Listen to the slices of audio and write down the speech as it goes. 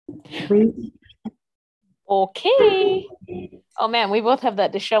crazy. Okay. Oh man, we both have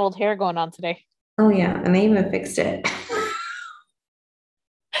that disheveled hair going on today. Oh yeah, and I even fixed it.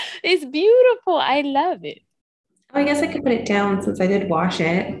 It's beautiful. I love it. Oh, I guess I could put it down since I did wash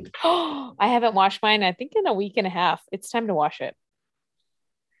it. Oh, I haven't washed mine, I think in a week and a half. It's time to wash it.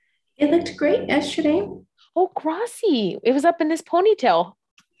 It looked great yesterday. Oh, Grassy. It was up in this ponytail.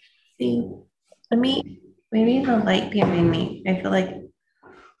 See, let me maybe the light behind me. I feel like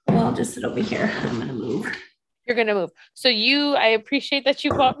well, I'll just sit over here. I'm gonna move. You're gonna move. So I appreciate that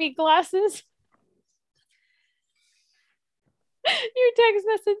you bought me glasses. Your text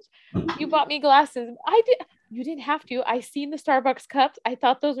message. You bought me glasses. You didn't have to. I seen the Starbucks cups. I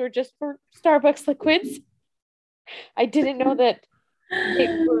thought those were just for Starbucks liquids. I didn't know that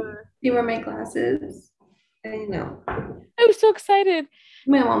they were. They were my glasses. I know. I was so excited.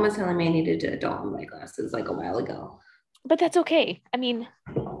 My mom was telling me I needed to don my glasses like a while ago. But that's okay. I mean,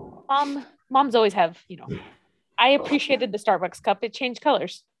 moms always have, I appreciated the Starbucks cup. It changed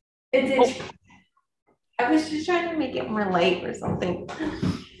colors. It Oh, did. I was just trying to make it more light or something.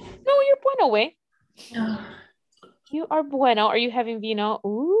 no, you're bueno way. You are bueno. Are you having vino? Yes,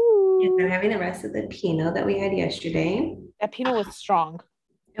 I'm Ooh, having the rest of the Pinot that we had yesterday. that Pinot was strong.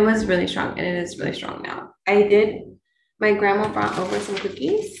 It was really strong, and it is really strong now. My grandma brought over some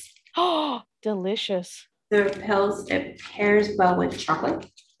cookies. Oh, delicious. It pairs well with chocolate.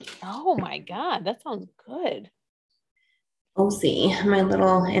 Oh my God, that sounds good. Oh, see, my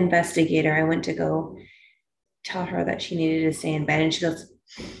little investigator, I went to go tell her that she needed to stay in bed, and she goes,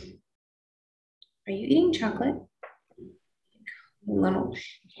 "Are you eating chocolate?" Little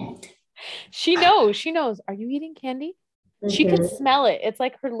shit. She knows. She knows. Are you eating candy? She could Mhm. smell it. It's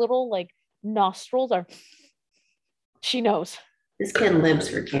like her little nostrils are. She knows. This kid lives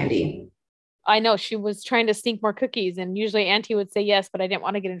for candy. I know she was trying to sneak more cookies, and usually Auntie would say yes, but I didn't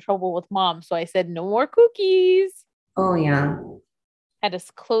want to get in trouble with mom, so I said no more cookies. Oh, yeah. Had to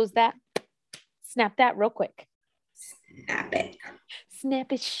close that, snap that real quick, Snap it.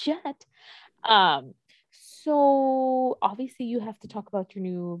 snap it shut. Um, so obviously you have to talk about your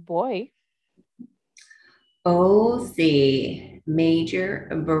new boy. Oh, see, major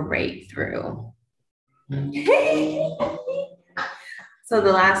breakthrough. So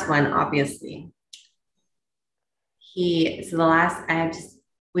the last one, obviously, the last,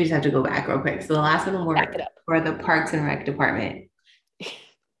 we just have to go back real quick. So the last one Back it worked up. for the Parks and Rec department.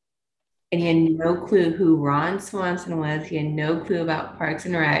 And he had no clue who Ron Swanson was. He had no clue about Parks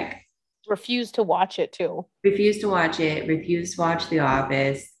and Rec. Refuse to watch it too. Refused to watch it, refused to watch The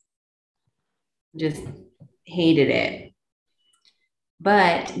Office, just hated it.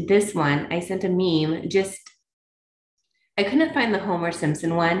 But this one, I sent a meme, I couldn't find the Homer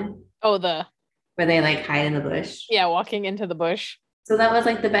Simpson one Oh, where they like hide in the bush. yeah, walking into the bush. So that was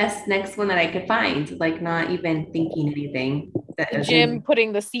like the best next one that I could find, like not even thinking anything. That as soon as, Jim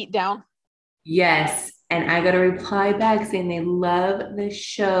putting the seat down. yes. And I got a reply back saying they love the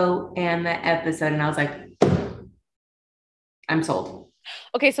show and the episode. And I was like, I'm sold.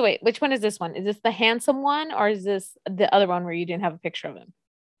 Okay, so wait, which one is this one? Is this the handsome one or is this the other one where you didn't have a picture of him?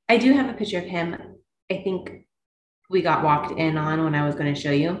 I do have a picture of him. I think we got walked in on when I was going to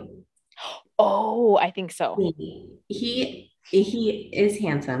show you. Oh, I think so. He is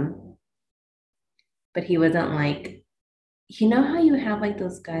handsome, but he wasn't like, you know how you have like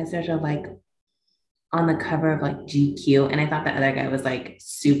those guys that are like on the cover of like GQ, and I thought the other guy was like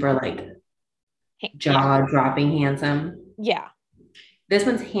super like Yeah. jaw dropping handsome. Yeah. This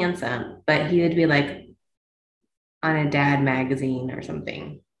one's handsome, but he would be like on a dad magazine or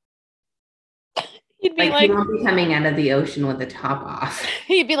something. He'd be Like he like won't be coming out of the ocean with the top off.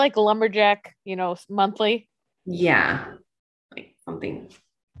 he'd be like lumberjack, monthly. Yeah, like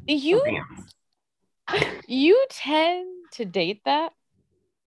You something else. you tend to date that?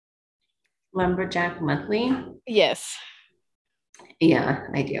 Lumberjack monthly. Yes. Yeah,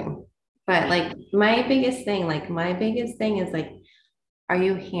 I do. But like my biggest thing is like, are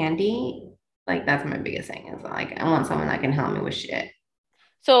you handy? Like that's my biggest thing is like I want someone that can help me with shit.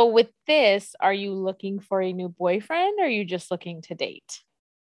 So with this, are you looking for a new boyfriend or are you just looking to date?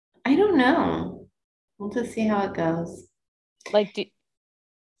 I don't know. We'll just see how it goes. Like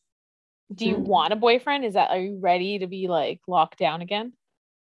do you Hmm? want a boyfriend? Are you ready to be like locked down again?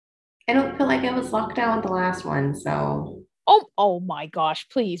 I don't feel like I was locked down with the last one, so Oh my gosh,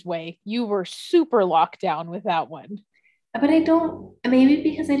 please wait. You were super locked down with that one. but I don't maybe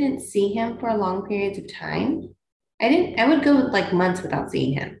because I didn't see him for long periods of time. I would go like months without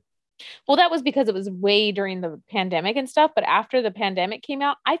seeing him. Well, that was because it was way during the pandemic and stuff, but after the pandemic came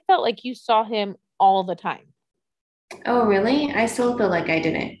out, I felt like you saw him all the time. Oh, really? I still feel like I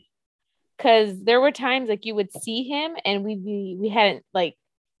didn't. because there were times like you would see him and we hadn't like,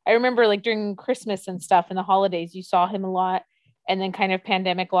 I remember like during Christmas and stuff and the holidays, you saw him a lot, and then kind of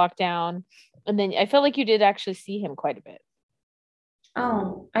pandemic lockdown. And then I felt like you did actually see him quite a bit.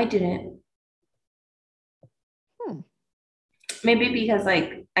 Oh, I didn't. Hmm. Maybe because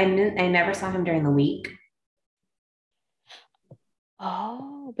like I never saw him during the week.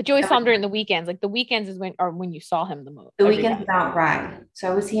 Oh, but you always I saw would, him during the weekends. Like the weekends is when you saw him the most the every weekends time. without Rye.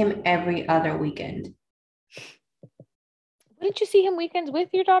 So I would see him every other weekend. Didn't you see him weekends with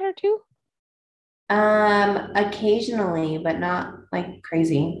your daughter too? Occasionally, but not like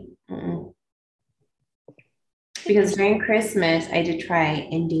crazy. Mm-mm. Because Interesting. during Christmas, I did try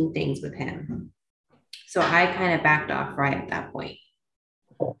ending things with him. So I kind of backed off right at that point.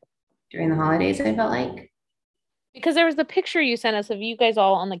 During the holidays, I felt like Because there was the picture you sent us of you guys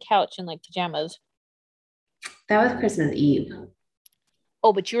all on the couch in like pajamas. that was Christmas Eve.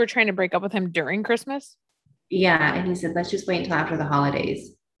 Oh, but you were trying to break up with him during Christmas? Yeah, and he said, let's just wait until after the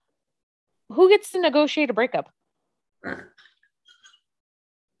holidays. Who gets to negotiate a breakup? Uh,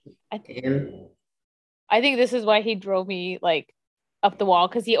 I, Him. I think this is why he drove me like up the wall,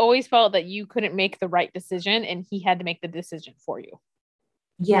 because he always felt that you couldn't make the right decision and he had to make the decision for you.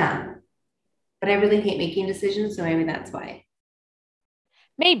 Yeah, but I really hate making decisions, so maybe that's why.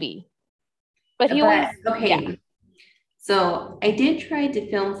 Maybe. But he But always, yeah. okay, so I did try to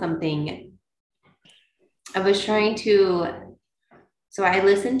film something. I was trying to, so I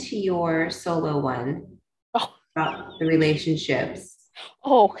listened to your solo one Oh, about the relationships.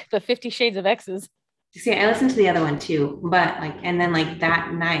 oh, the 50 Shades of X's. See, I listened to the other one too, but like, and then like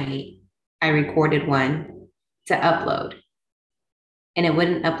that night, I recorded one to upload and it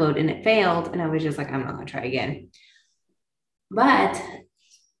wouldn't upload and it failed. And I was just like, I'm not gonna try again. But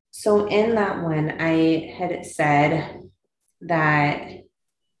so in that one, I had said that,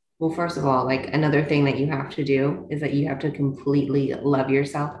 well, first of all, like another thing that you have to do is that you have to completely love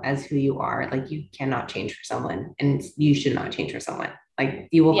yourself as who you are. Like you cannot change for someone and you should not change for someone. Like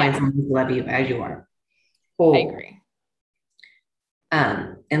you will find Yeah, someone who love you as you are. I Whole. agree.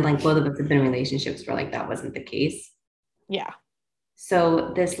 And like both of us have been in relationships where like that wasn't the case. Yeah.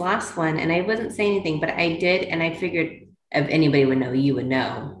 So this last one, and I wasn't saying anything, but I did, and I figured if anybody would know, you would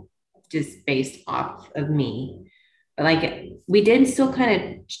know, just based off of me. But like we did still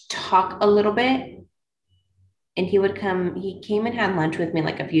kind of talk a little bit, and he came and had lunch with me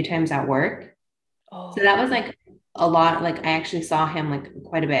like a few times at work. So that Oh, was like a lot, like I actually saw him like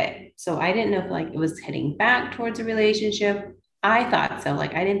quite a bit. So I didn't know if like it was heading back towards a relationship. I thought so.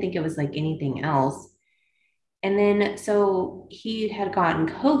 Like I didn't think it was like anything else. And then so he had gotten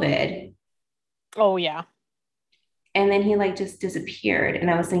COVID oh yeah. and then he like just disappeared. And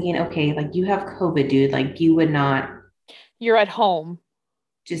I was thinking, okay, like you have COVID, dude. Like you would not You're at home.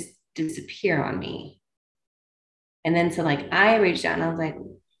 just disappear on me. And then so like I reached out and I was like,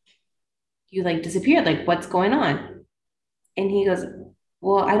 you like disappeared. Like what's going on? And he goes,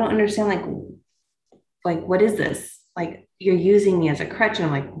 well, I don't understand. Like what is this? Like you're using me as a crutch. And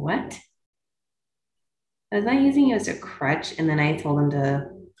I'm like, what? I was not using you as a crutch. And then I told him to,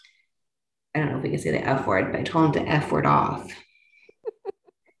 I don't know if we can say the F word, but I told him to F word off.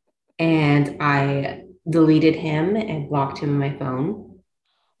 And I deleted him and blocked him on my phone.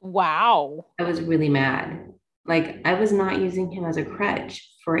 Wow. I was really mad. Like I was not using him as a crutch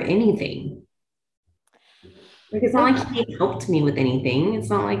for anything. Like it's not I like he helped me with anything. It's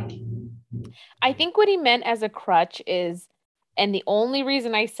not like I think what he meant as a crutch is, and the only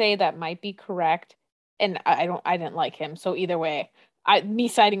reason I say that might be correct, and I didn't like him, so either way, me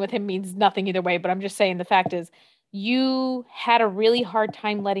siding with him means nothing either way, but I'm just saying the fact is you had a really hard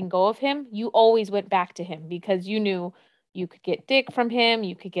time letting go of him. You always went back to him because you knew you could get dick from him,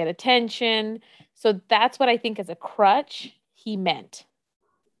 you could get attention. So that's what I think as a crutch he meant.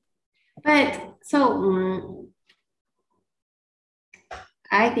 but so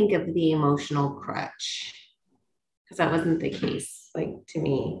I think of the emotional crutch because that wasn't the case. Like to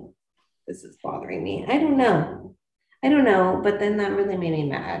me, this is bothering me. I don't know. I don't know, but then that really made me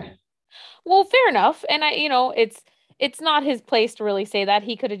mad. Well, fair enough. And it's not his place to really say that.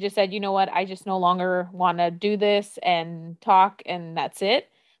 He could have just said, "You know what? I just no longer want to do this and talk and that's it."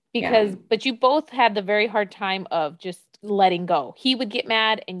 Yeah. Because but you both had the very hard time of just letting go. He would get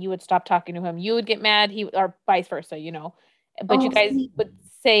mad and you would stop talking to him. You would get mad, he or vice versa, you know. But you Oh, guys see, would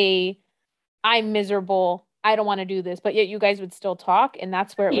say, "I'm miserable. I don't want to do this." But yet you guys would still talk, and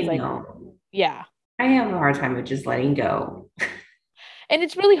that's where it was you like, know, yeah. I have a hard time with just letting go. And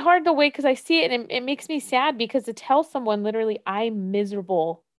it's really hard the way because I see it and it makes me sad because to tell someone literally I'm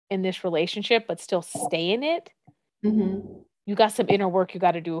miserable in this relationship but still stay in it, Mhm. you got some inner work you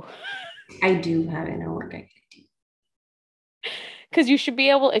got to do. I do have inner work I can do. Because you should be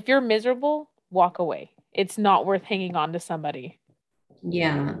able, if you're miserable, walk away. It's not worth hanging on to somebody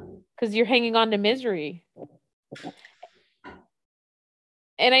Yeah. because you're hanging on to misery.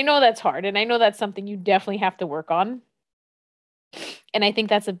 And I know that's hard. And I know that's something you definitely have to work on. And I think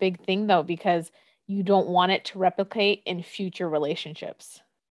that's a big thing though, because you don't want it to replicate in future relationships.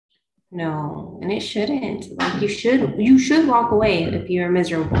 No, and it shouldn't. Like you should walk away if you're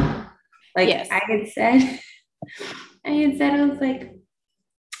miserable. Like Yes. I was like,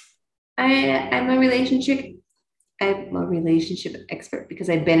 I'm a relationship expert because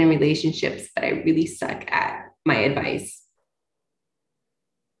I've been in relationships, but I really suck at my advice.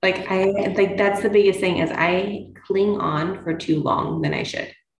 Like that's the biggest thing is I cling on for too long than I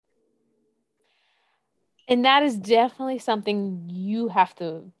should. And that is definitely something you have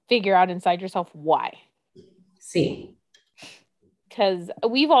to figure out inside yourself why. See, Because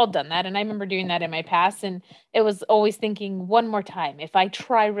we've all done that. And I remember doing that in my past. And it was always thinking, one more time. If I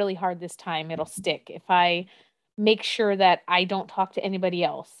try really hard this time, it'll stick. If I make sure that I don't talk to anybody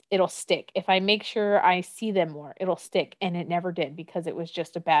else, it'll stick. If I make sure I see them more, it'll stick. And it never did because it was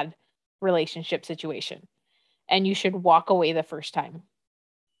just a bad relationship situation. And you should walk away the first time.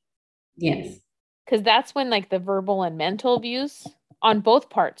 yes, Because that's when like the verbal and mental abuse on both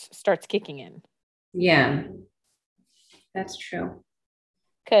parts starts kicking in. yeah, that's true.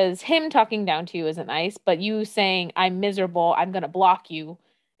 Because him talking down to you isn't nice, but you saying, I'm miserable, I'm going to block you,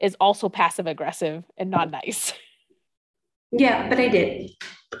 is also passive aggressive and not nice. Yeah, but I did.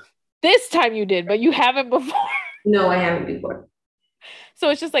 This time you did, but you haven't before. No, I haven't before. So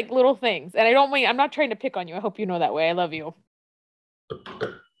it's just like little things. And I don't mean, I'm not trying to pick on you. I hope you know that way. I love you.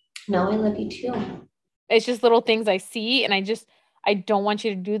 No, I love you too. It's just little things I see. And I don't want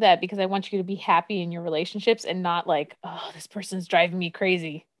you to do that because I want you to be happy in your relationships and not like, oh, this person's driving me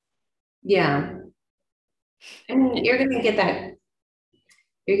crazy. Yeah. I mean, you're gonna get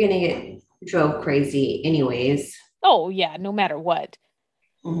drove crazy anyways. Oh, yeah, no matter what.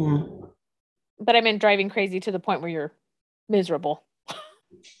 Hmm. But I meant driving crazy to the point where you're miserable.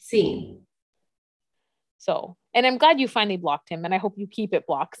 See, So, and I'm glad you finally blocked him, and I hope you keep it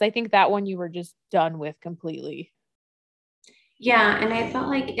blocked because I think that one you were just done with completely. yeah, and I felt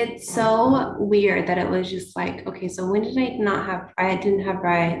like it's so weird that it was just like, okay, so when did I not have, I didn't have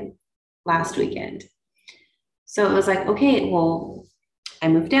Rye last weekend. So it was like, okay, well, I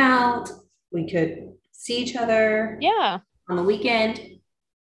moved out. We could see each other Yeah. on the weekend,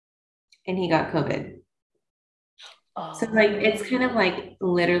 and he got COVID. So like it's kind of Oh. like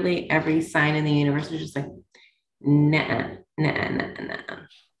literally every sign in the universe was just like, nah, nah, nah, nah.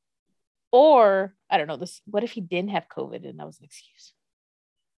 Or I don't know this. What if he didn't have COVID and that was an excuse?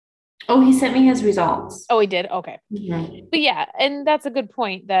 Oh, he sent me his results. Oh, he did. Okay, Mhm. but yeah, and that's a good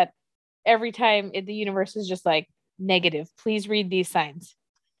point. That every time the universe is just like negative. Please read these signs.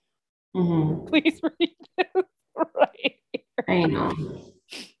 Mhm. Please read this right. I know.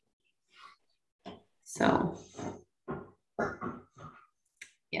 So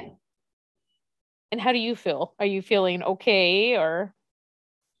yeah. And how do you feel? Are you feeling okay, or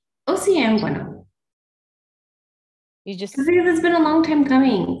OCM, bueno. you Because just? it's been a long time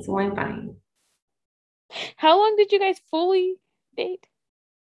coming, so I'm fine. How long did you guys fully date?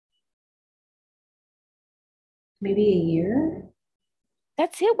 Maybe a year?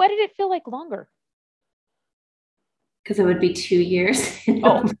 That's it. Why did it feel like longer? Because it would be 2 years in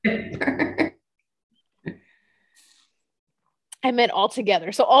Oh, November. I meant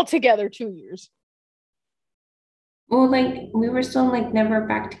altogether. So altogether 2 years. Well, like we were still like never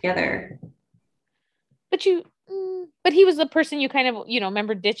back together. But but he was the person you kind of,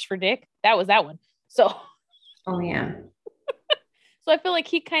 remember Ditch for Dick? That was that one. So, Oh yeah. so I feel like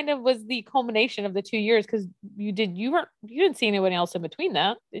he kind of was the culmination of the 2 years because you didn't see anyone else in between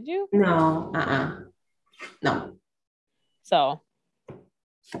that, did you? No, no. So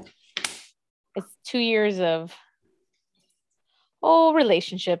it's 2 years of,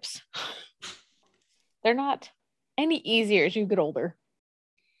 relationships. They're not any easier as you get older.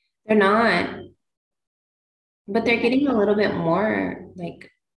 They're not. But they're getting a little bit more like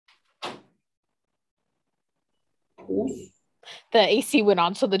oof. The AC went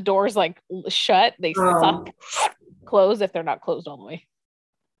on, so the doors like shut. They suck Um, closed if they're not closed all the way.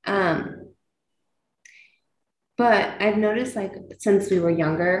 um, but I've noticed like since we were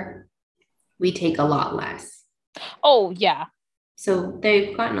younger, we take a lot less. Oh yeah, So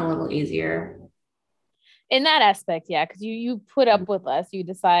they've gotten a little easier. in that aspect, yeah, because you put up with less. You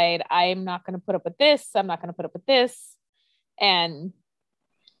decide I'm not going to put up with this. I'm not going to put up with this, and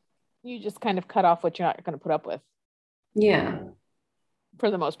you just kind of cut off what you're not going to put up with Yeah.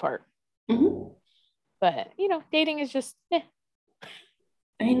 for the most part. But dating is just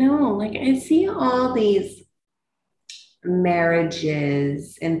I know. Like I see all these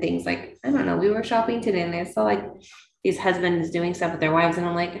marriages and things like, I don't know. We were shopping today and I saw like these husbands doing stuff with their wives, and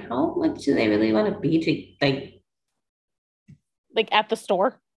I'm like, how much do they really want to be like at the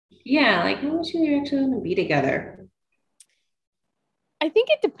store. yeah, like how much do they actually want to be together? I think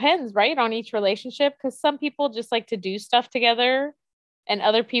it depends, right, on each relationship because some people just like to do stuff together and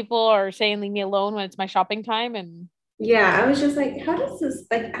other people are saying leave me alone when it's my shopping time and Yeah, I was just like, how is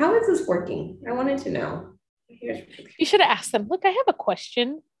this working? I wanted to know. Here's, you should have asked them, look, I have a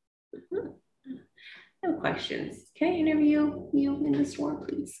question. no questions. Can I interview you in the store,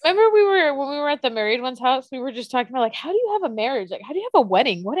 please? Remember when we were at the married one's house, we were just talking about like, how do you have a marriage? Like, how do you have a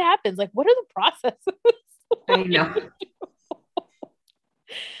wedding? What happens? Like, what are the processes? I know.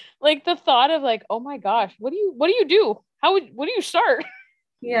 Like the thought of like, oh my gosh, what do you do? What do you start?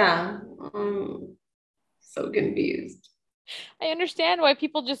 Yeah. So confused. I understand why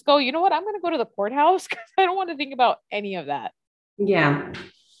people just go, you know what? I'm going to go to the courthouse because I don't want to think about any of that. Yeah.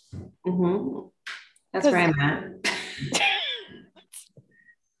 That's where Because I'm at.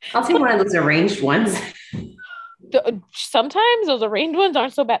 I'll take one of those arranged ones. sometimes those arranged ones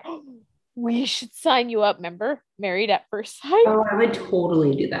aren't so bad. We should sign you up, remember? Married at first sight. Oh, I would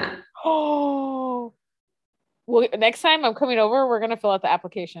totally do that. Oh, well, next time I'm coming over, we're going to fill out the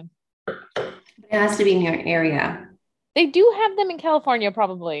application. It has to be in your area. They do have them in California,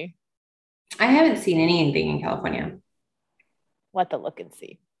 probably. I haven't seen anything in California. We'll have to look and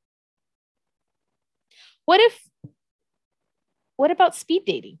see. What about speed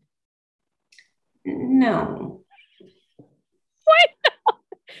dating? No. What?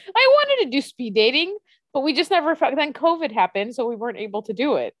 I wanted to do speed dating, but we just never, then COVID happened, so we weren't able to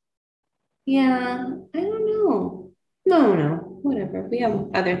do it. Yeah, I don't know. No, whatever. We have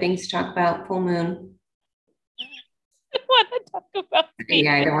other things to talk about. Full moon. I want to talk about speed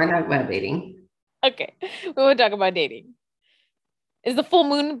Yeah, I dating. don't want to talk about dating. Okay, we want to talk about dating. Is the full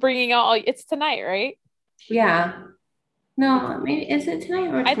moon bringing out it's tonight, right? Yeah. No, maybe is it tonight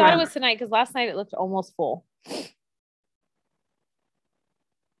or I thought it tomorrow? was tonight because last night it looked almost full.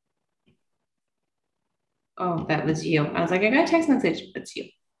 Oh, that was you. I was like, I got a text message. That's you.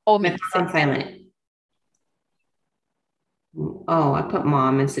 Oh, My me. phone's on silent. Oh, I put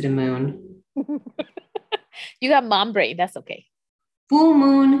mom instead of moon. You got mom brain. That's okay. Full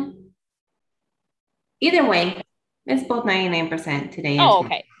moon. Either way, it's both 99% today and Oh, tomorrow.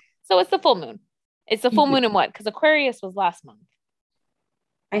 okay. So it's the full moon. It's the full moon in what? Because Aquarius was last month.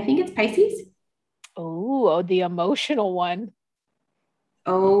 I think it's Pisces. Oh, the emotional one.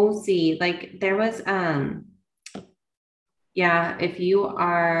 Oh, see, like there was yeah, if you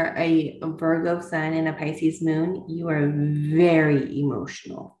are a Virgo sun and a Pisces moon, you are very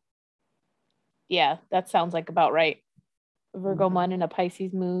emotional. Yeah, that sounds like about right. Virgo Mhm. Mun and a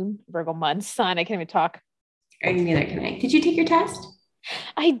Pisces moon. Virgo Mun sun. I can't even talk. Or neither can I. Did you take your test?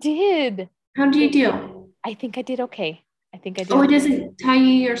 I did. How did you do? I think I did okay. I think I did Oh, it okay. doesn't tell you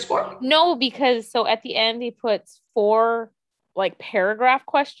your score? No, because so at the end he puts 4 like paragraph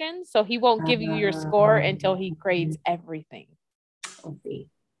questions. So he won't give you your score until he grades everything. We'll see.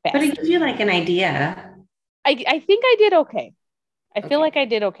 But it Bastard. gives you like an idea. I think I did okay. I feel Okay. like I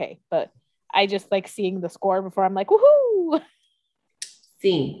did okay, but I just like seeing the score before I'm like, woohoo.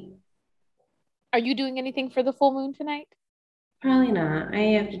 See, Are you doing anything for the full moon tonight? probably not. I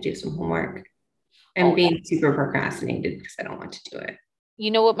have to do some homework. I'm Oh yeah. being super procrastinated because I don't want to do it.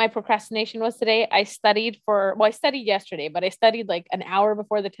 You know what my procrastination was today? I studied yesterday, but I studied like an hour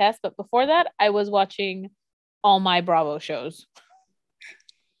before the test. But before that, I was watching all my Bravo shows.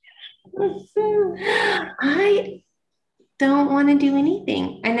 I don't want to do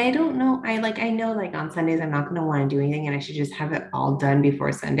anything. And I don't know. I know like on Sundays I'm not gonna want to do anything and I should just have it all done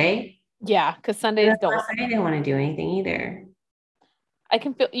before Sunday. Yeah, because But Sundays then don't. last night I didn't want to do anything either. I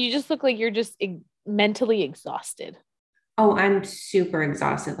can feel you just look like you're just mentally exhausted Oh, I'm super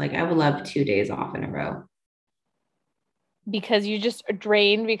exhausted. Like I would love 2 days off in a row. because you just are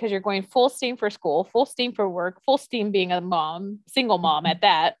drained because you're going full steam for school, full steam for work, full steam being a mom, single mom at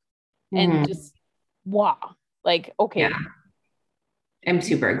that, and Mhm. just wow. Like, Yeah, okay, I'm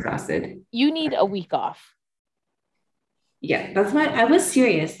super exhausted. you need a week off Yeah, that's why I was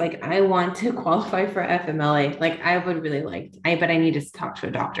serious. Like I want to qualify for FMLA. Like I would really like, but I need to talk to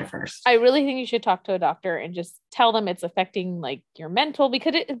a doctor first. I really think you should talk to a doctor and just tell them it's affecting like your mental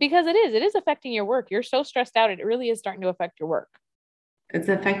because it is affecting your work. You're so stressed out. It really is starting to affect your work. It's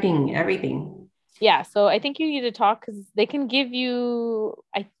affecting everything. Yeah. So I think you need to talk because they can give you,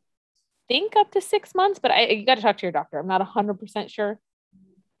 I think up to 6 months, but you got to talk to your doctor. I'm not 100% sure.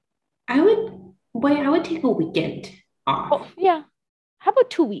 I would Wait, I would take a weekend Oh, off. yeah. How about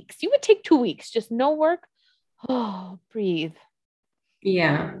 2 weeks? You would take 2 weeks, just no work. Oh, breathe.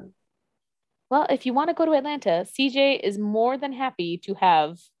 Yeah, Well, if you want to go to Atlanta, CJ is more than happy to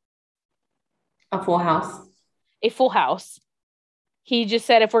have a full house. a full house. He just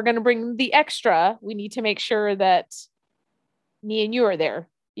said if we're going to bring the extra, we need to make sure that me and you are there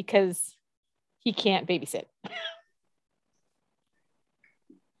because he can't babysit.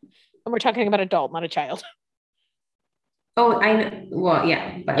 And we're talking about adult, not a child. Oh, I know. Well,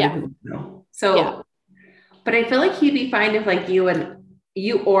 yeah, but other Yeah. people know. Yeah. So, but I feel like he'd be fine if like you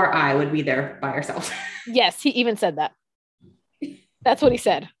or I would be there by ourselves. Yes, he even said that. That's what he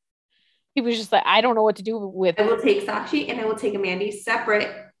said. He was just like, I don't know what to do with I will take Sakshi and I will take Amanda separate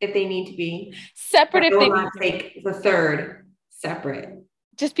if they need to be, separate but I if will they not need to be. take the third separate.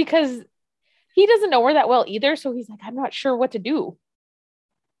 Just because he doesn't know her that well either. So he's like, I'm not sure what to do.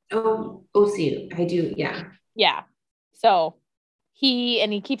 Oh, see, I do. Yeah, Yeah. So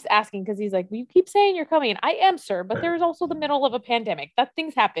he keeps asking because he's like, well, you keep saying you're coming. I am, sir, but there's also the middle of a pandemic. That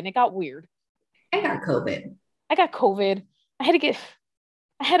things happen. It got weird. I got COVID. I got COVID. I had to get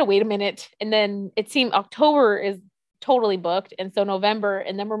I had to wait a minute. And then it seemed October is totally booked. And so November,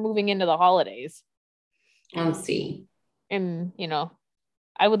 and then we're moving into the holidays. Let's see. And,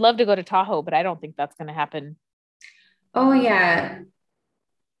 I would love to go to Tahoe, but I don't think that's going to happen. Oh yeah,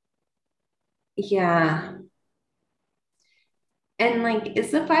 yeah. And like,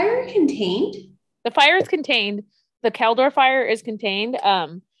 is the fire contained? The fire is contained. The Caldor fire is contained.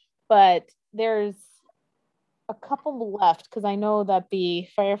 But there's a couple left because I know that the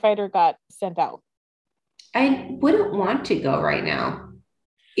firefighter got sent out. I wouldn't want to go right now.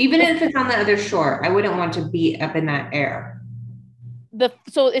 Even if it's on the other shore, I wouldn't want to be up in that air.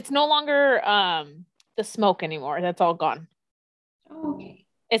 So it's no longer the smoke anymore. That's all gone. Oh, okay.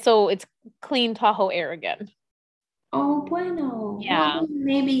 And so it's clean Tahoe air again. Oh, bueno. Yeah. Well,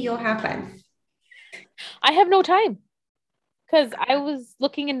 maybe you'll have fun. I have no time because I was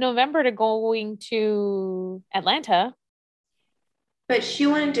looking in November to going to Atlanta. But she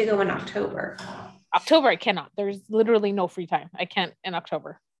wanted to go in October. October, I cannot. There's literally no free time. I can't in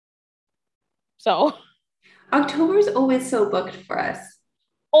October. So October is always so booked for us.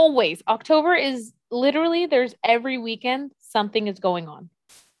 always, October is literally there's every weekend something is going on.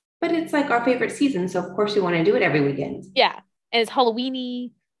 But it's like our favorite season. So, of course, we want to do it every weekend. Yeah. And it's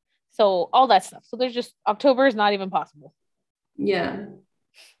Halloweeny. So all that stuff. So there's just October is not even possible. Yeah.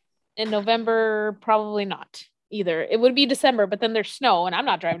 In November, probably not either. It would be December, but then there's snow, and I'm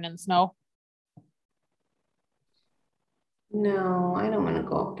not driving in the snow. No, I don't want to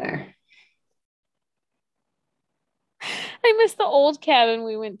go up there. I miss the old cabin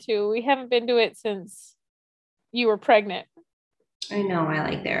we went to. We haven't been to it since you were pregnant. I know. I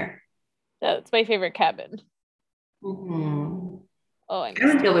like there. That's my favorite cabin. Mm-hmm. Oh, I I miss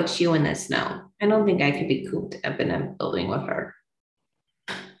would it. go with you in the snow. I don't think I could be cooped up in a building with her.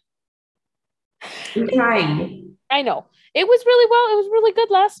 I'm trying. I know. It was really well. It was really good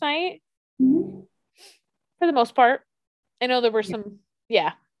last night Mhm. for the most part. I know there were some,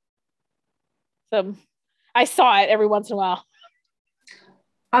 yeah, some. I saw it every once in a while.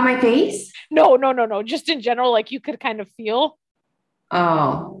 On my face? No, no, no, no. Just in general, like you could kind of feel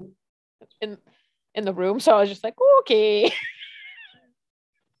Oh, in in the room. So I was just like, okay.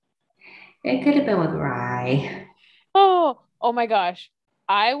 it could have been with Rye. Oh my gosh.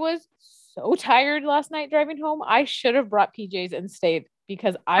 I was so tired last night driving home. I should have brought PJs and stayed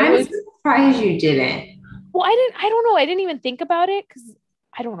because I I'm was, surprised you didn't. well, I don't know. I didn't even think about it because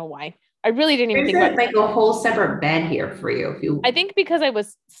I don't know why. I really didn't even There's think about it. like a whole separate bed here for you if I you. think because I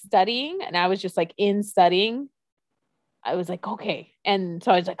was studying and I was just like in studying, I was like, okay. And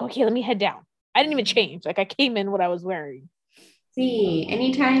so I was like, okay, let me head down. I didn't even change. Like I came in what I was wearing. See,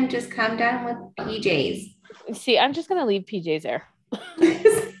 anytime, just come down with PJs. See, I'm just gonna leave PJs there.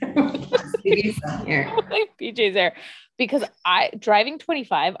 Leave some here. Leave PJs there because I driving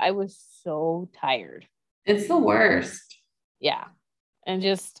 25, I was so tired. It's the worst. Yeah. And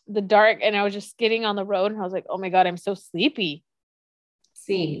just the dark, and I was just getting on the road and I was like, oh my God, I'm so sleepy.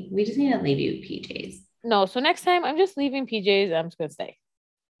 See, we just need to leave you PJs. No, so next time I'm just leaving PJs. I'm just gonna stay.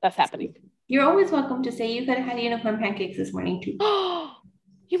 That's happening. You're always welcome to say you could have had unicorn pancakes this morning too. Oh,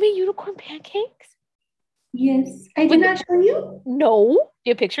 you made unicorn pancakes? Yes, I did not show you. No. Do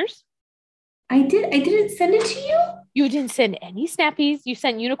you have pictures? I did. I didn't send it to you. You didn't send any snappies. You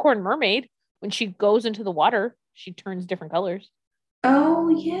sent unicorn mermaid. When she goes into the water, she turns different colors. Oh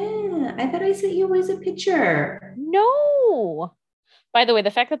yeah, I thought I sent you always a picture. No. By the way,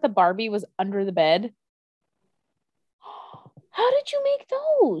 the fact that the Barbie was under the bed. How did you make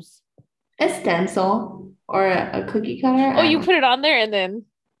those? A stencil or a cookie cutter. Oh, you put it on there and then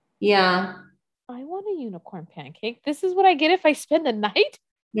Yeah, I want a unicorn pancake. This is what I get if I spend the night.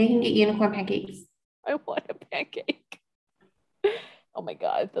 they can get unicorn pancakes. I want a pancake. Oh my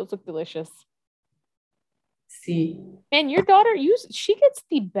God, those look delicious. See. Man, your daughter, she gets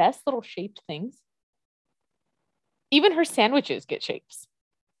the best little shaped things. Even her sandwiches get shapes.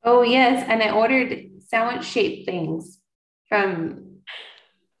 Oh, yes. And I ordered sandwich shaped things from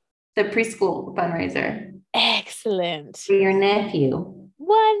the preschool fundraiser Excellent. for your nephew.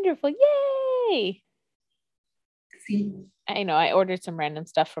 Wonderful. Yay. See. I know I ordered some random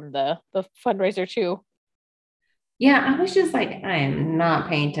stuff from the fundraiser too. Yeah, I was just like, I am not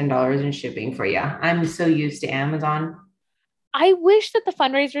paying $10 in shipping for you. I'm so used to Amazon. I wish that the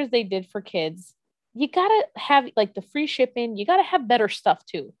fundraisers they did for kids, you gotta have like the free shipping, you gotta have better stuff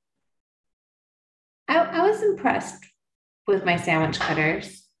too. I was impressed with my sandwich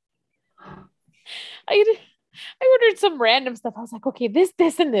cutters. I I ordered some random stuff. I was like, okay, this,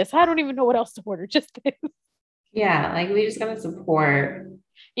 and this. I don't even know what else to order. Just this. Yeah, like we just gotta support.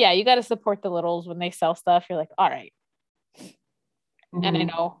 Yeah, you gotta support the littles when they sell stuff. You're like, all right. And I Mhm.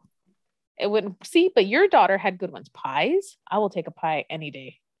 know it wouldn't see, but your daughter had good ones. Pies. I will take a pie any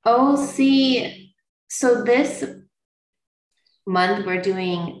day. Oh, see, so this month we're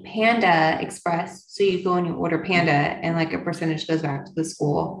doing Panda Express. So you go and you order Panda, and like a percentage goes back to the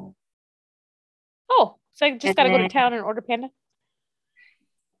school. Oh, so I just And gotta go to then, town and order panda.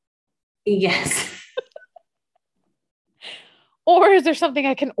 yes. Or is there something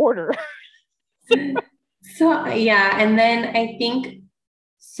I can order? So yeah, and then I think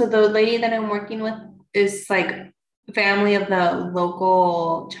so the lady that I'm working with is like family of the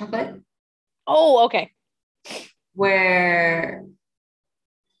local chocolate Oh, okay. where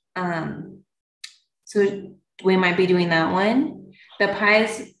um so we might be doing that one. The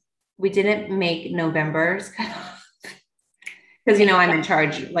pies we didn't make November's because I'm in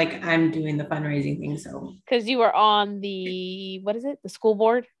charge, like I'm doing the fundraising thing. So Because you were on the what is it? The school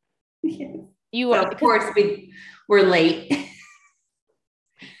board. yes. You were So of because course we're late. as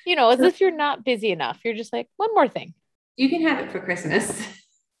So if you're not busy enough. You're just like one more thing, you can have it for Christmas.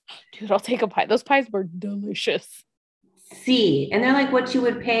 dude. I'll take a pie. Those pies were delicious. See, and they're like what you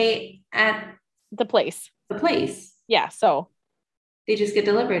would pay at The place, the place. yeah. So They just get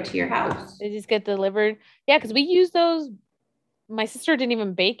delivered to your house. they just get delivered. Yeah, because we use those. My sister didn't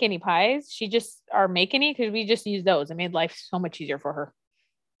even bake any pies. She just are making it because we just use those. It made life so much easier for her.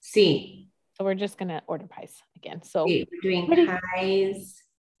 See, So we're just gonna order pies again. So we're doing ready. pies,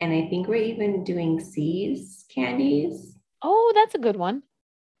 and I think we're even doing C's candies. Oh, that's a good one.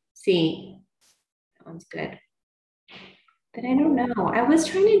 See, that one's good. But I don't know. I was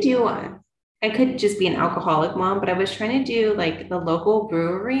trying to do, I could just be an alcoholic mom, but I was trying to do like the local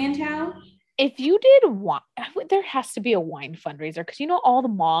brewery in town. If you did wine, there has to be a wine fundraiser because all the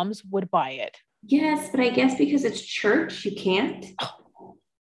moms would buy it. Yes, but I guess because it's church, you can't.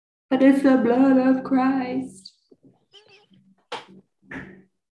 But it's the blood of Christ.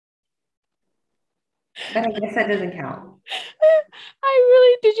 But I guess that doesn't count.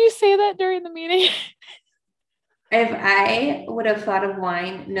 Did you say that during the meeting? If I would have thought of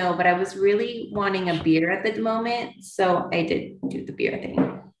wine, no, but I was really wanting a beer at the moment. So I did do the beer thing.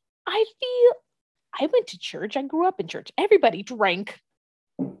 I feel I went to church. I grew up in church. Everybody drank.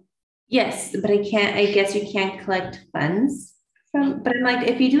 Yes, but I guess you can't collect funds from, but I'm like,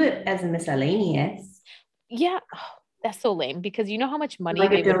 if you do it as a miscellaneous, Yeah, that's so lame because you know how much money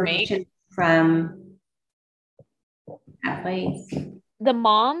like a they would make? donation from that place. The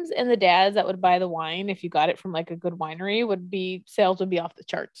moms and the dads that would buy the wine, if you got it from like a good winery, sales would be off the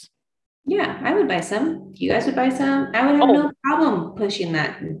charts. Yeah, I would buy some. You guys would buy some. I would have Oh, no problem pushing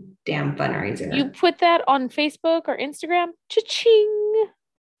that damn you fundraiser. put that on Facebook or Instagram, cha-ching.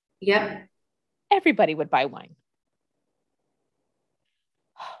 Yep. Everybody would buy wine.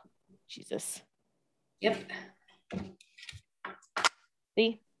 Jesus. Yep.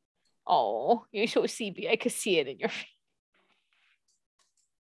 See? Oh, you're so sleepy. I could see it in your face.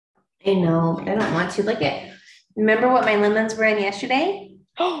 I know, but I don't want to. Look at, remember what my lemons were in yesterday?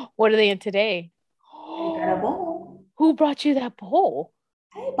 What are they in today? I got a bowl. Who brought you that bowl?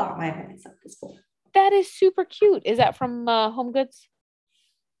 I bought myself this bowl. That is super cute. Is that from Home Goods?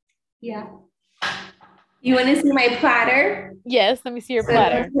 Yeah. You want to see my platter? Yes. Let me see your So I'm going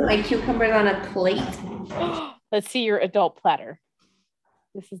platter. to put my cucumbers on a plate. Let's see your adult platter.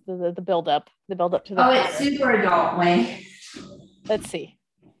 This is the build up. The build up to the Oh, platter. it's super adult way. Let's see.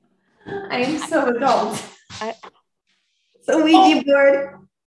 I'm so adult. I, So Ouija board.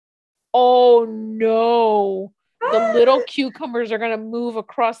 oh no. The little cucumbers are going to move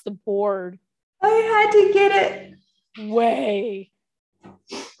across the board. I had to get it. Way.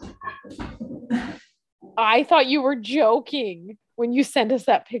 I thought you were joking when you sent us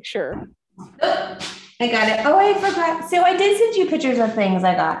that picture. Oh, I got it. Oh, I forgot. So I did send you pictures of things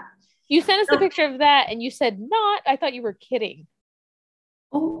I got. You sent us a picture of that and you said not. I thought you were kidding.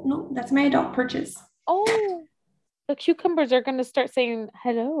 Oh, no, that's my adult purchase. Oh, the cucumbers are going to start saying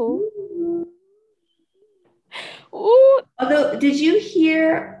hello. Ooh. Although, did you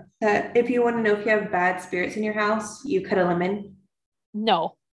hear that if you want to know if you have bad spirits in your house, you cut a lemon?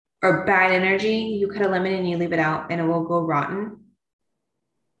 No. Or bad energy, you cut a lemon and you leave it out and it will go rotten?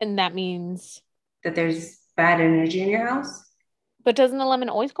 And that means. That there's bad energy in your house? But doesn't the lemon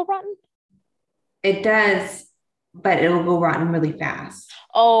always go rotten? It does, but it will go rotten really fast.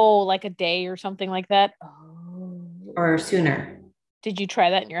 Oh, like a day or something like that? Oh. Or sooner. Did you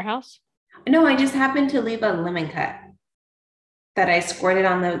try that in your house? No, I just happened to leave a lemon cut that I squirted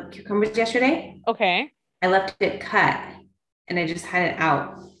on the cucumbers yesterday. Okay. I left it cut and I just had it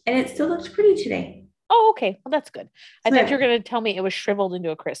out and it still looks pretty today. Oh, okay. Well, that's good. I thought you So, were going to tell me it was shriveled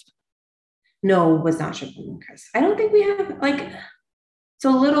into a crisp. no, was not sugar, Chris. I don't think we have like,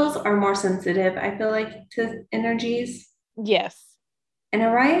 so littles are more sensitive, I feel like, to energies. Yes. And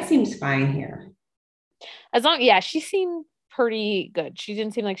Araya seems fine here. As long, yeah, she seemed pretty good. She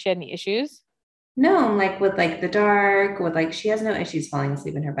didn't seem like she had any issues. No, like with like the dark, with like she has no issues falling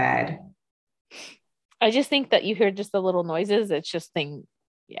asleep in her bed. I just think that you hear just the little noises. It's just thing.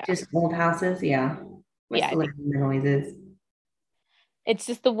 Yeah. Just old houses, yeah. We're Yeah. I still think living in the noises. it's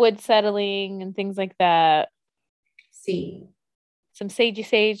just the wood settling and things like that. See, Some sagey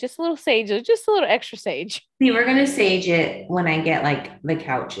sage, just a little sage, just a little extra sage. see, we're gonna sage it when I get like the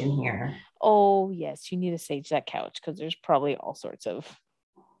couch in here. Oh, yes, you need to sage that couch because there's probably all sorts of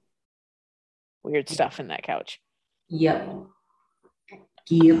weird stuff in that couch. Yep.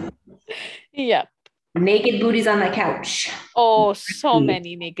 Yep. Yep. Naked booties on the couch. Oh, so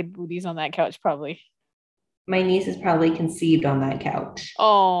many naked booties on that couch, probably. My niece is probably conceived on that couch.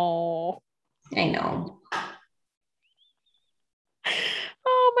 Oh. I know.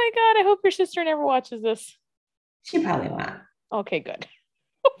 Oh my God. I hope your sister never watches this. She probably won't. Okay, good.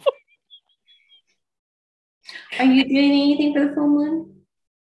 Are you doing anything for the full moon?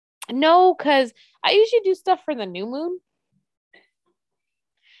 No, because I usually do stuff for the new moon.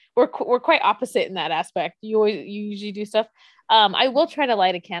 We're quite opposite in that aspect. You usually do stuff. I will try to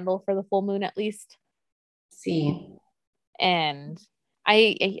light a candle for the full moon at least. See. And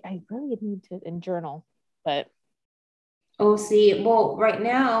I really need to and journal, but Oh, see. Well, right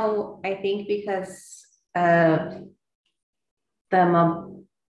now, I think because of the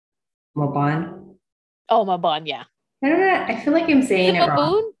Mabon. oh, Mabon, yeah. I don't know. I feel like I'm Is it saying it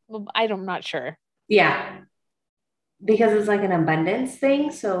wrong. Maboon? I'm not sure. Yeah, because it's like an abundance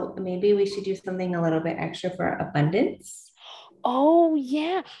thing. So maybe we should do something a little bit extra for abundance. Oh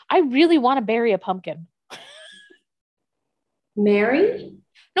yeah, I really want to bury a pumpkin. Mary?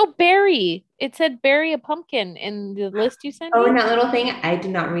 No, berry. It said bury a pumpkin in the list you sent Oh, me. and that little thing, I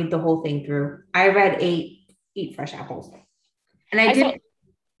did not read the whole thing through. I read eat fresh apples. And I saw.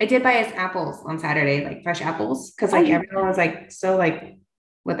 I did buy us apples on Saturday, like fresh apples, because Oh, like you. everyone was like so like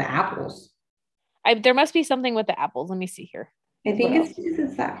with the apples. There must be something with the apples. Let me see here. I What think it's else? because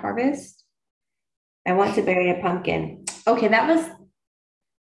it's that harvest. I want to bury a pumpkin. Okay, that was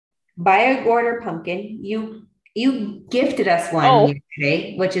buy a gourd pumpkin. You gifted us one Oh,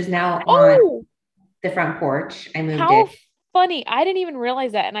 yesterday, which is now on oh, the front porch. I moved how it. funny! I didn't even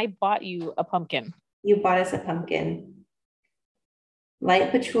realize that, and I bought you a pumpkin. You bought us a pumpkin.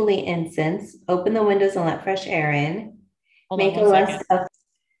 Light patchouli incense. Open the windows and let fresh air in. Hold on Make a one second. list of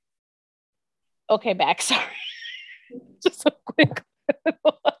Okay, back. Sorry, just a quick.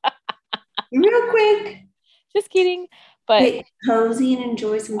 real quick. Just kidding. But Get cozy and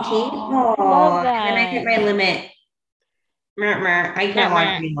enjoy some tea. oh, I love Oh, and then I hit that. my limit. I Meh, can't watch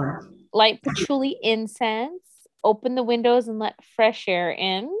meh. anymore. Light patchouli incense. Open the windows and let fresh air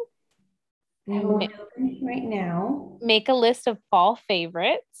in. I will open it right now. Make a list of fall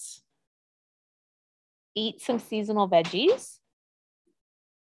favorites. Eat some seasonal veggies.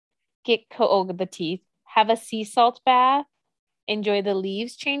 The teeth. Have a sea salt bath. Enjoy the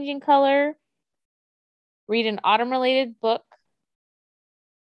leaves changing color. Read an autumn related book.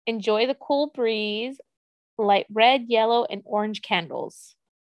 Enjoy the cool breeze. Light red, yellow, and orange candles.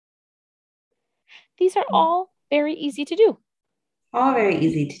 These are all very easy to do. All very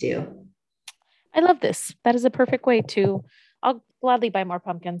easy to do. I love this. That is a perfect way to. I'll gladly buy more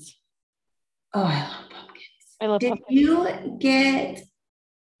pumpkins. Oh, I love pumpkins. I love Did pumpkins. you get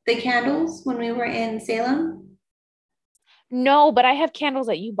the candles when we were in Salem? No, but I have candles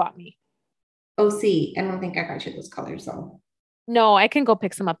that you bought me. Oh, see, I don't think I got you those colors though. No, I can go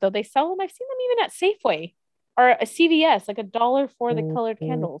pick some up though. They sell them. I've seen them even at Safeway or a CVS, like $1 for the colored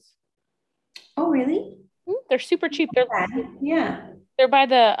candles. Oh, really? They're super cheap. They're Okay. Yeah. they're by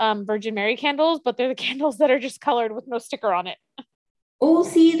the Virgin Mary candles, but they're the candles that are just colored with no sticker on it. Oh,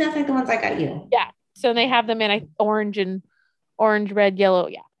 see, that's like the ones I got you. Yeah. So they have them in orange and orange, red, yellow.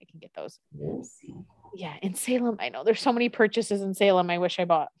 Yeah, I can get those. We'll see. Yeah, in Salem, I know there's so many purchases in Salem. I wish I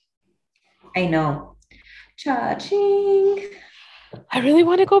bought. I know. Cha-ching. I really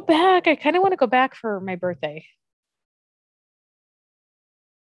want to go back. I kind of want to go back for my birthday,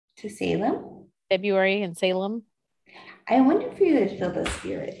 To Salem. February in Salem. I wonder if you would feel the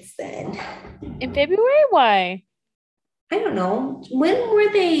spirits then. In February? Why? I don't know. When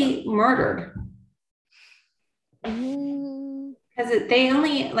were they murdered? Mm, Because they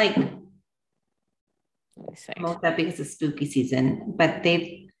only like let me see. most that because it's spooky season, but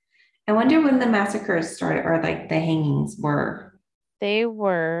they've I wonder when the massacres started or like the hangings were. They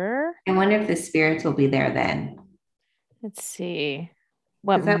were, I wonder if the spirits will be there then. let's see,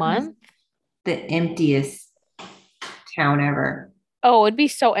 what Because that was month? the emptiest town ever. Oh, it'd be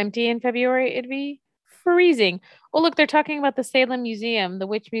so empty in February. It'd be freezing. Oh, look, they're talking about the Salem Museum, the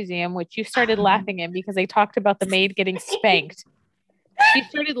Witch Museum, which you started laughing in because they talked about the maid getting spanked. She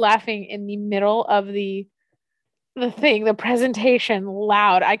started laughing in the middle of the presentation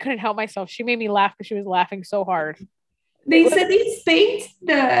loud. I couldn't help myself. She made me laugh because she was laughing so hard. It They was said they spanked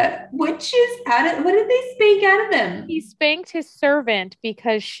the witches out of what did they spank out of them? he spanked his servant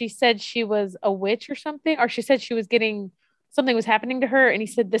because she said she was a witch or something, or she said she was getting something was happening to her, and he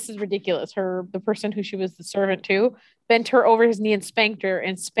said this is ridiculous. The person who she was the servant to bent her over his knee and spanked her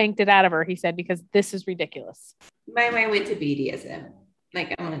and spanked it out of her. He said because this is ridiculous. My mind went to BDSM.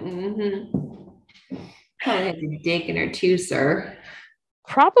 Like I'm like, Probably has a dick in her too, sir.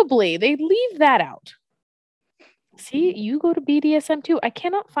 Probably they leave that out. See, you go to BDSM too. I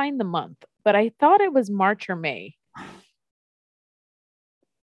cannot find the month, but I thought it was March or May.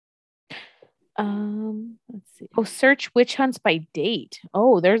 Let's see. Oh, search witch hunts by date.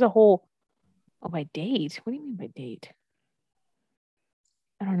 Oh, there's a whole. Oh, by date. What do you mean by date?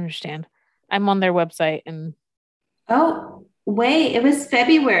 I don't understand. I'm on their website and Oh, wait, it was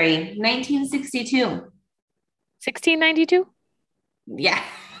February 1962. 1692. Yeah,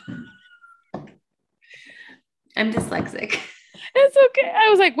 I'm dyslexic. It's okay. I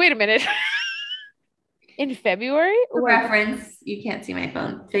was like, wait a minute. In February? For Wait, reference, you can't see my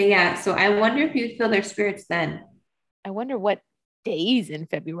phone. But yeah, so I wonder if you feel their spirits then. I wonder what days in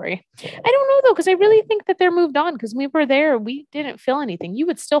February. I don't know though, because I really think that they're moved on because we were there. We didn't feel anything. You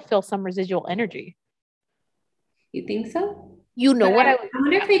would still feel some residual energy. You think so? You know But what I I would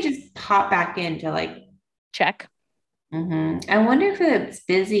wonder if they just pop back into like, check? I wonder if it's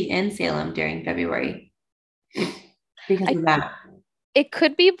busy in Salem during February because I of that. It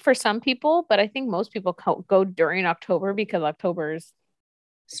could be for some people, but I think most people go during October because October is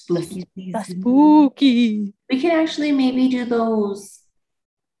Spooky the season. spooky. We could actually maybe do those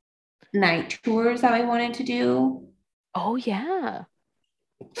night tours that I wanted to do. Oh yeah.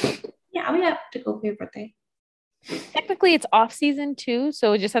 Yeah, we have to go for your birthday. Technically it's off season too,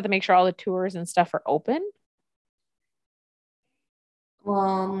 so we just have to make sure all the tours and stuff are open.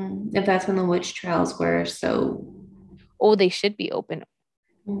 Well, if that's when the witch trials were, so Oh, they should be open.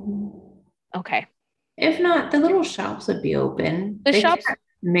 mhm. Okay. If not, the little shops would be open. The They shops, can't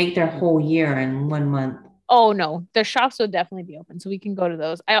make their whole year in 1 month. oh no, the shops will definitely be open, so we can go to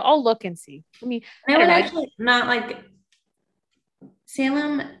those. I'll look and see. I mean, And I I don't would know. actually not like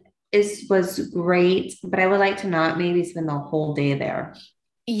Salem was great, but I would like to not maybe spend the whole day there.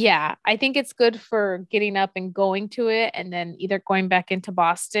 Yeah, I think it's good for getting up and going to it and then either going back into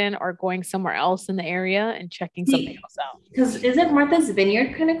Boston or going somewhere else in the area and checking something else out. Because isn't Martha's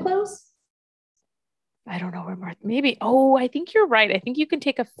Vineyard kind of close? I don't know where Martha, maybe. Oh, I think you're right. I think you can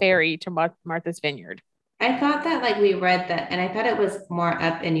take a ferry to Martha's Vineyard. I thought that like we read that, and I thought it was more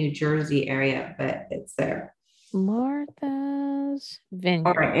up in New Jersey area, but it's there. Martha's Or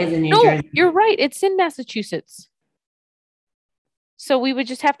Vineyard. it is in New No, Jersey. you're right. It's in Massachusetts. So we would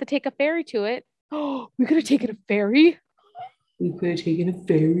just have to take a ferry to it. Oh, we could have taken a ferry. We could have taken a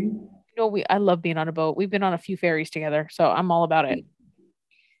ferry. No, I love being on a boat. We've been on a few ferries together, so I'm all about it.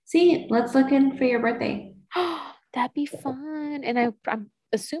 See, let's look in for your birthday. That'd be fun. And I'm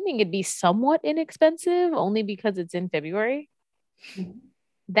assuming it'd be somewhat inexpensive only because it's in February.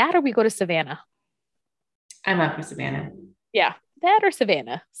 That or we go to Savannah. I'm up for Savannah. Yeah, that or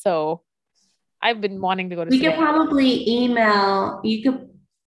Savannah. So I've been wanting to go to We could Savannah. probably email, you could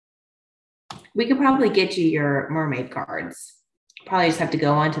We could probably get you your mermaid cards. Probably just have to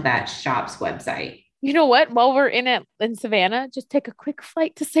go onto that shop's website. You know what? While we're in Savannah, just take a quick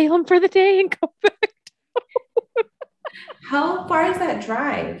flight to Salem for the day and go back. How far is that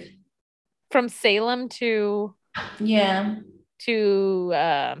drive? From Salem Yeah.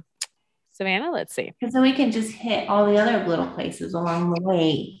 to Savannah. Let's see. Because then we can just hit all the other little places along the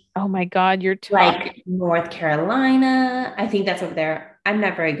way. Oh my God, you're talking. Like North Carolina. I think that's over there. I'm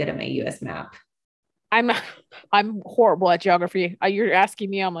not very good at my US map. I'm I'm horrible at geography. You're asking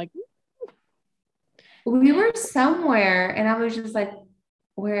me. I'm like, We were somewhere and I was just like,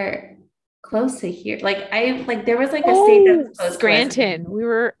 we're close to here. Like there was like a state that oh, was close to us. Scranton. We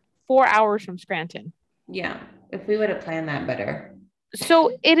were 4 hours from Scranton. Yeah. If we would have planned that better.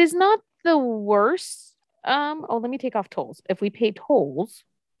 So it is not the worst. Oh, let me take off tolls. If we pay tolls,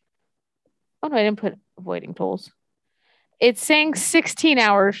 oh no, I didn't put avoiding tolls. It's saying 16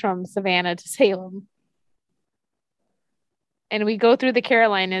 hours from Savannah to Salem. And we go through the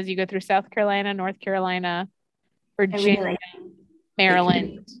Carolinas. You go through South Carolina, North Carolina, Virginia, Really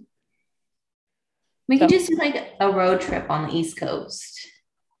Maryland. we could just do like a road trip on the East Coast.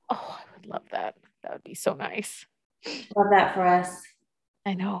 Oh, I would love that. That would be so nice. Love that for us.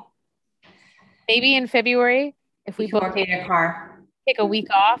 I know. Maybe in February, if we both take a car, take a week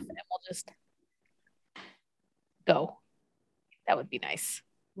off, and we'll just go. That would be nice.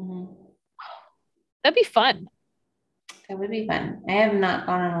 Mm-hmm. That'd be fun. That would be fun. I have not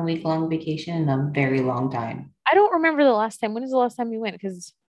gone on a week-long vacation in a very long time. I don't remember the last time. When is the last time you went?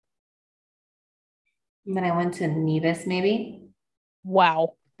 Because then I went to Nevis, maybe.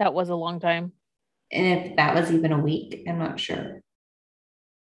 Wow, that was a long time. And if that was even a week, I'm not sure.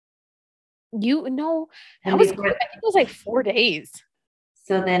 You know, that was, I think it was like 4 days.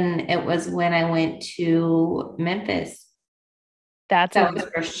 So then it was when I went to Memphis. That was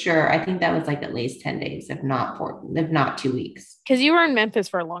for sure. I think that was like at least 10 days, if not 2 weeks. Because you were in Memphis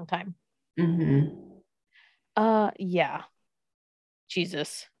for a long time. Mm-hmm. Yeah.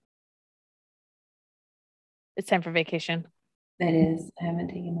 Jesus. It's time for vacation. That is. I haven't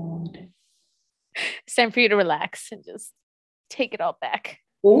taken a long time. It's time for you to relax and just take it all back.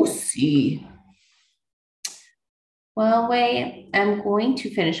 We'll see. Well, wait, I'm going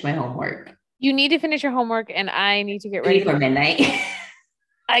to finish my homework. You need to finish your homework, and I need to get ready for midnight.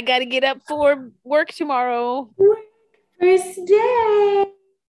 I got to get up for work tomorrow. First day.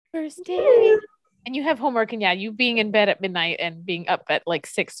 First day. And you have homework, and yeah, you being in bed at midnight and being up at like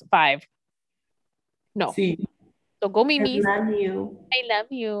 6, 5. No. See. So go meet me. I love you. I love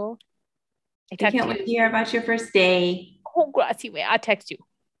you. I can't wait to hear about your first day. Oh, gracias. I'll text you.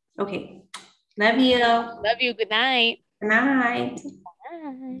 Okay. Love you. Love you. Good night. Good night.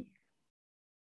 Bye.